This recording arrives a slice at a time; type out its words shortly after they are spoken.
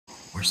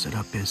We're set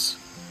up this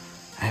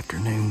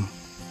afternoon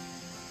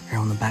here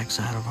on the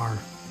backside of our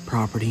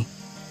property.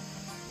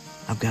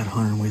 I've got a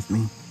hunter with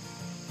me.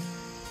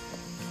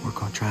 We're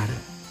gonna try to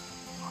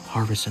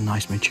harvest a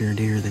nice mature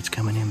deer that's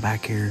coming in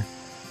back here.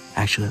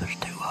 Actually, there's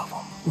two of them.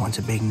 One's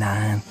a big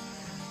 9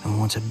 and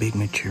one's a big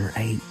mature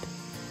 8.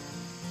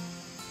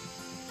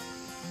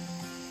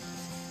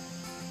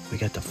 We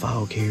got the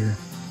fog here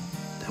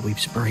that we've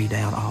sprayed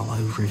out all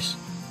over us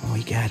when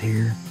we got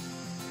here.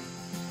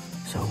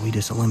 So we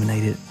just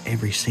eliminated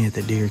every scent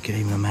the deer could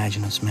even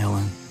imagine of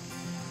smelling.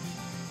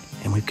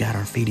 And we've got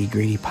our feedy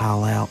greedy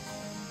pile out,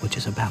 which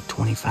is about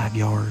 25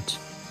 yards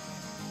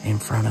in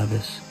front of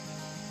us.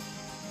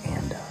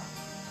 And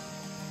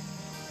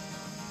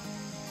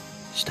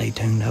stay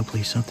tuned.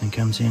 Hopefully something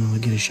comes in we'll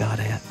get a shot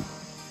at.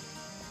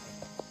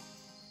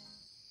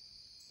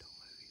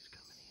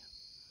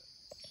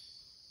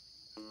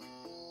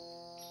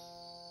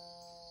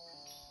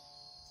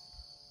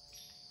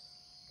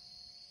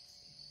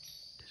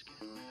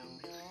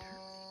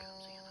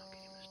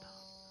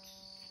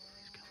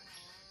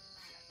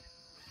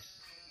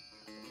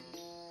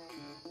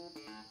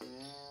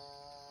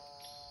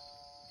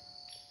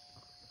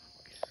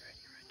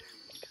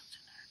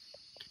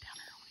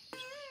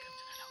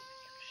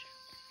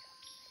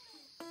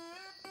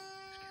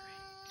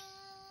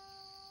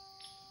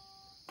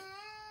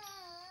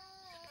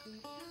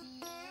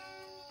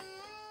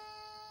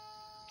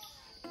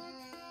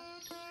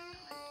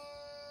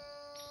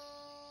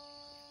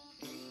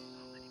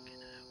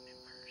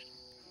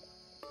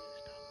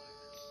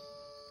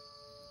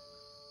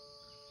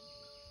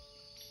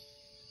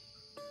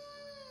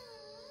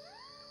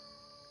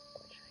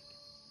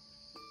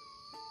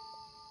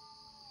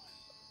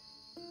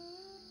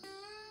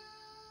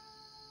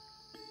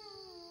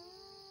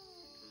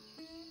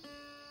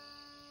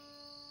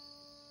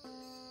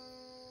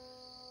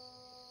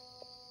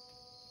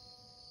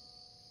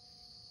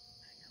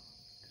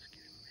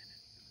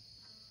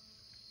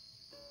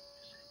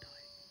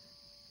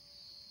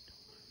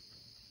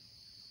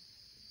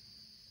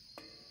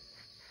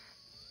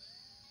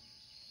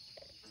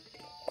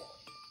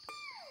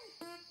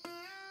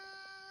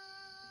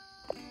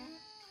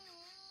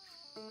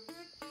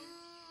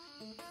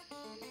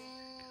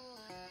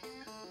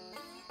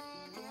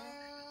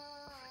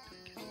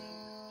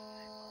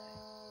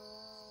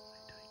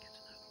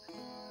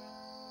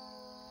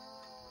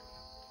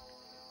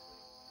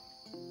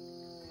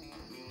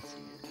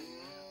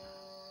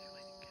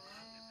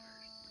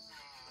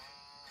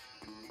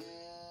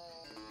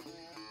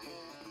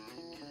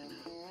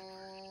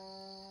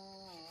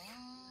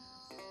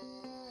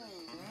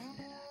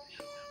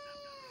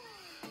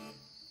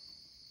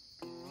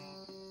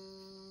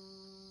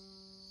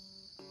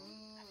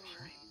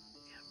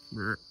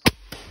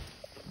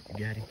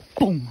 You got him.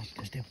 Boom!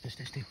 Stay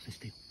still.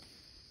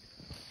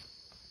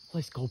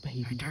 Let's go,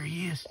 baby. Right there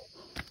he is.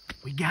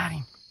 We got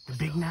him. The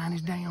big 9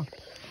 is down.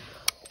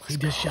 He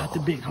just shot the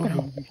big. Hold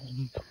on.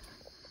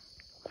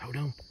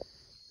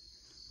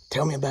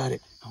 Tell me about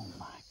it. Oh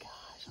my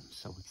gosh, I'm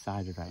so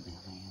excited right now,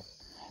 man.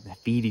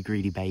 The feedy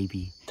greedy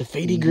baby. The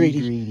feedy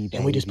greedy.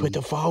 And we just put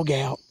the fog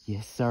out.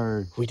 Yes,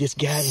 sir. We just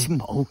got him.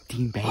 Smoked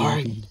him, baby. All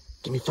right.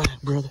 Give me 5,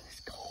 brother.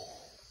 Let's go.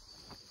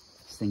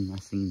 I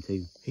seen him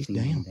too. He's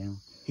down.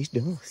 He's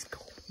done. Let's go.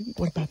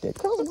 What about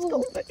that? Let's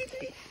go,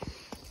 baby.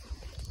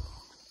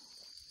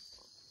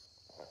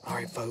 All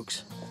right,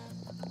 folks.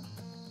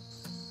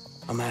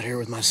 I'm out here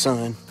with my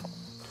son.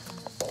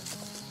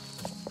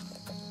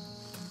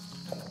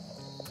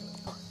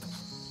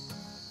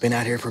 Been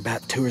out here for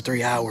about 2 or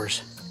 3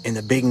 hours, and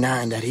the big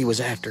 9 that he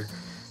was after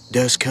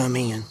does come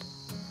in.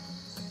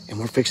 And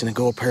we're fixing to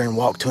go up here and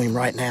walk to him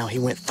right now. He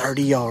went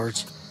 30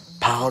 yards,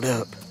 piled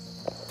up.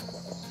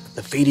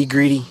 The feedy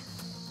greedy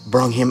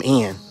brung him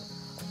in.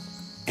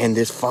 And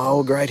this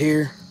fog right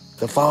here,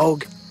 the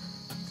fog,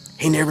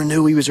 he never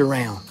knew he was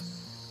around.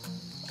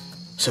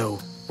 So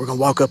we're gonna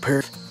walk up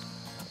here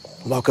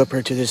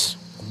to this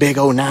big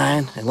old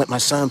 9 and let my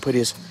son put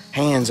his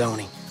hands on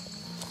him.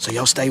 So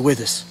y'all stay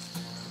with us.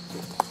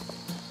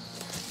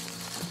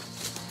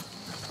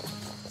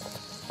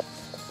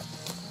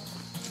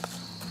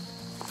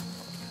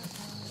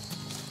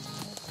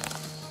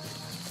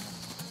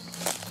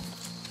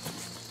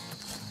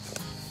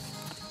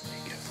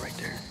 Right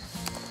there.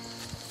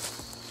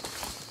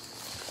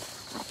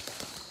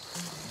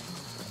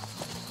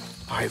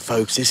 All right,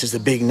 folks, this is the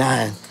big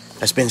 9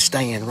 that's been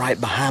staying right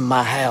behind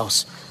my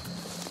house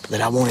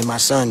that I wanted my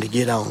son to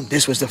get on.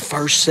 This was the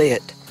first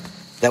set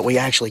that we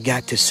actually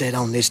got to set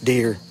on this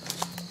deer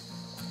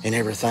and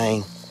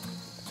everything.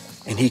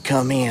 And he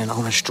come in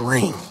on a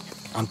string.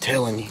 I'm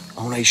telling you,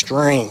 on a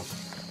string.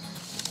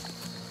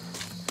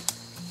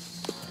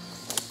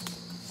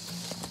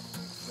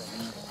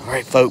 All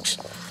right, folks,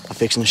 I'm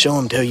fixing to show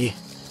him to you.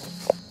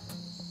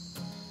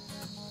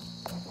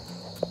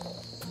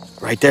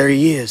 Right there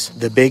he is.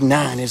 The big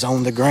 9 is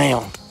on the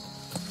ground.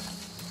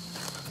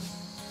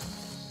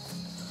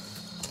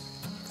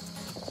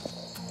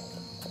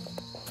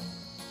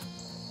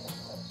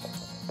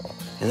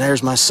 And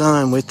there's my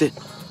son with it.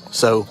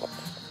 So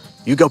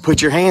you go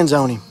put your hands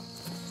on him.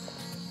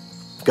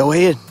 Go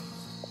ahead.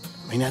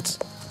 I mean, it's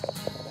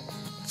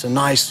a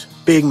nice,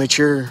 big,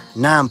 mature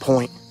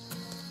 9-point.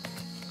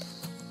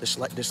 Just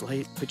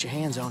put your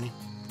hands on him.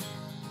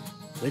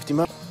 Lift him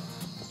up.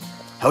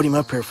 Hold him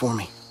up here for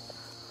me.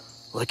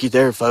 Looky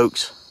there,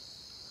 folks.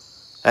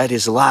 That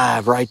is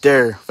live right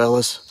there,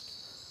 fellas.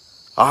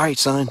 All right,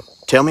 son,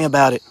 tell me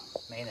about it.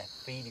 Man, that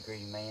feed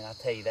greedy, man, I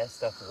tell you, that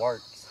stuff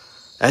works.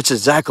 That's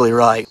exactly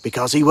right,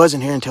 because he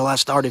wasn't here until I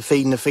started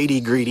feeding the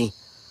feedy greedy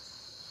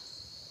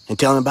and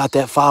telling him about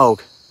that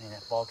fog. Man,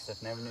 that fog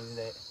stuff, never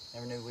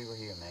knew we were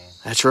here, man.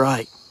 That's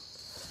right.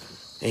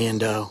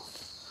 And I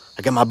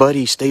got my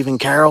buddy Stephen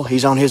Carroll.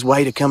 He's on his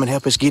way to come and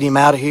help us get him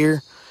out of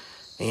here.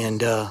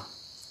 And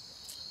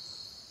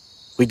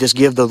we just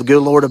give the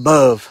good Lord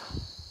above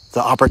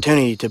the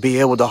opportunity to be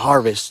able to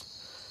harvest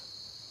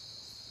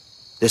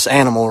this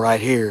animal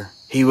right here.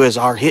 He was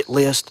our hit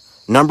list,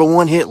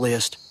 #1 hit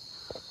list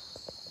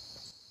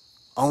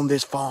on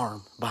this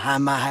farm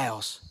behind my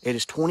house. It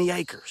is 20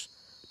 acres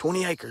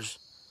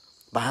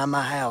behind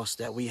my house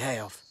that we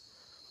have.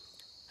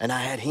 And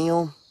I had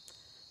him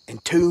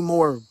and 2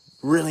 more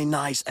really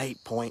nice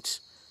 8-points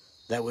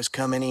that was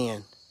coming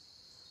in.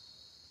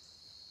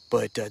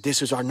 But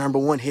this is our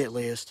 #1 hit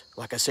list.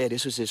 Like I said,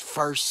 this was his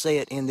first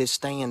set in this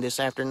stand this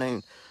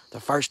afternoon. The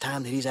first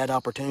time that he's had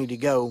opportunity to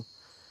go.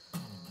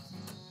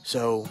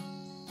 So,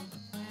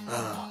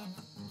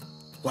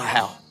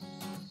 wow.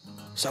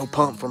 So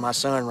pumped for my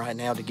son right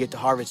now to get to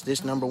harvest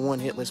this #1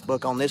 hit list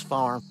buck on this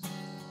farm.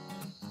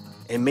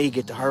 And me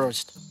get to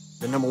harvest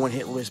the #1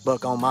 hit list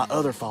buck on my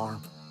other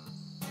farm.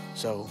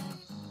 So,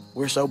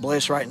 we're so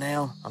blessed right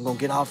now. I'm going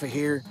to get off of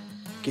here,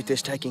 get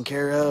this taken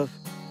care of,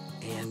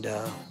 and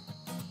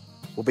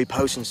we'll be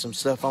posting some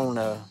stuff on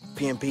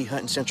PMP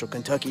Hunting Central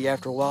Kentucky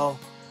after a while.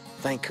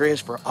 Thank Chris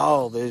for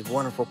all the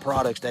wonderful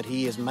products that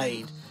he has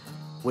made,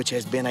 which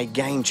has been a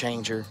game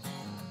changer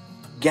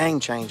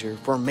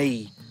for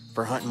me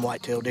for hunting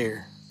whitetail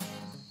deer.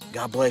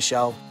 God bless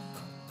y'all.